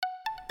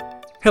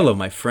Hello,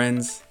 my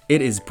friends.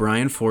 It is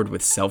Brian Ford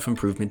with Self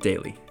Improvement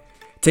Daily.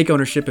 Take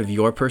ownership of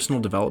your personal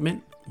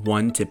development,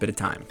 one tip at a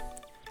time.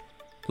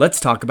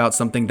 Let's talk about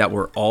something that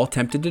we're all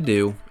tempted to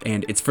do,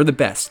 and it's for the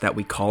best that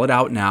we call it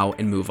out now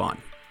and move on.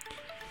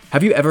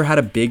 Have you ever had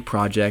a big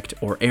project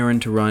or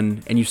errand to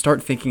run, and you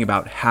start thinking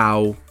about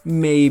how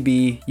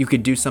maybe you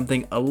could do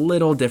something a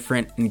little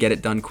different and get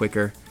it done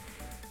quicker?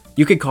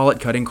 You could call it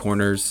cutting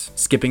corners,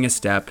 skipping a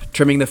step,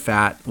 trimming the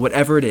fat,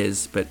 whatever it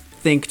is, but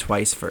think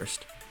twice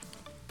first.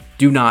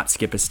 Do not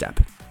skip a step.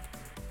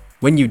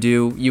 When you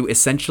do, you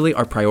essentially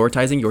are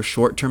prioritizing your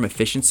short-term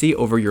efficiency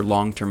over your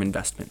long-term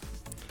investment.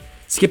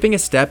 Skipping a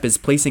step is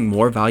placing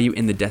more value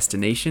in the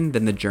destination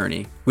than the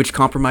journey, which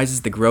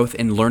compromises the growth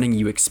and learning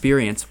you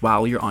experience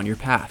while you're on your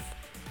path.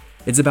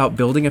 It's about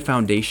building a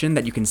foundation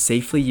that you can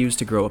safely use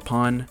to grow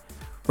upon,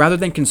 rather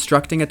than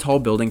constructing a tall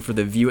building for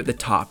the view at the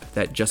top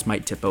that just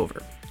might tip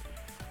over.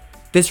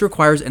 This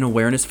requires an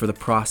awareness for the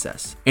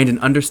process and an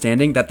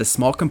understanding that the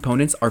small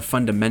components are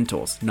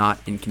fundamentals, not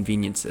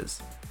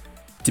inconveniences.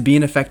 To be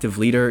an effective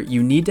leader,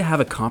 you need to have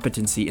a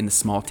competency in the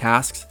small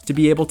tasks to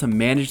be able to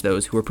manage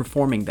those who are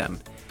performing them.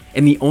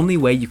 And the only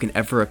way you can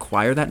ever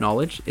acquire that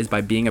knowledge is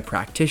by being a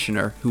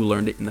practitioner who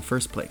learned it in the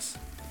first place.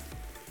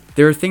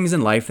 There are things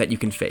in life that you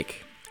can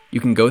fake. You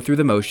can go through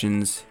the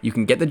motions, you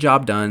can get the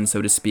job done,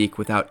 so to speak,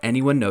 without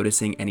anyone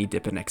noticing any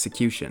dip in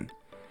execution.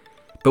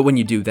 But when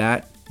you do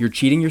that, you're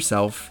cheating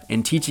yourself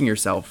and teaching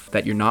yourself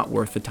that you're not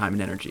worth the time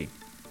and energy.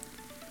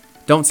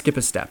 Don't skip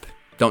a step.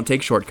 Don't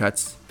take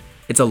shortcuts.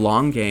 It's a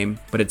long game,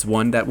 but it's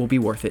one that will be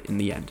worth it in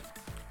the end.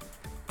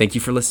 Thank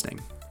you for listening,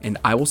 and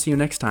I will see you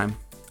next time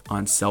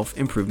on Self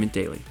Improvement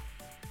Daily.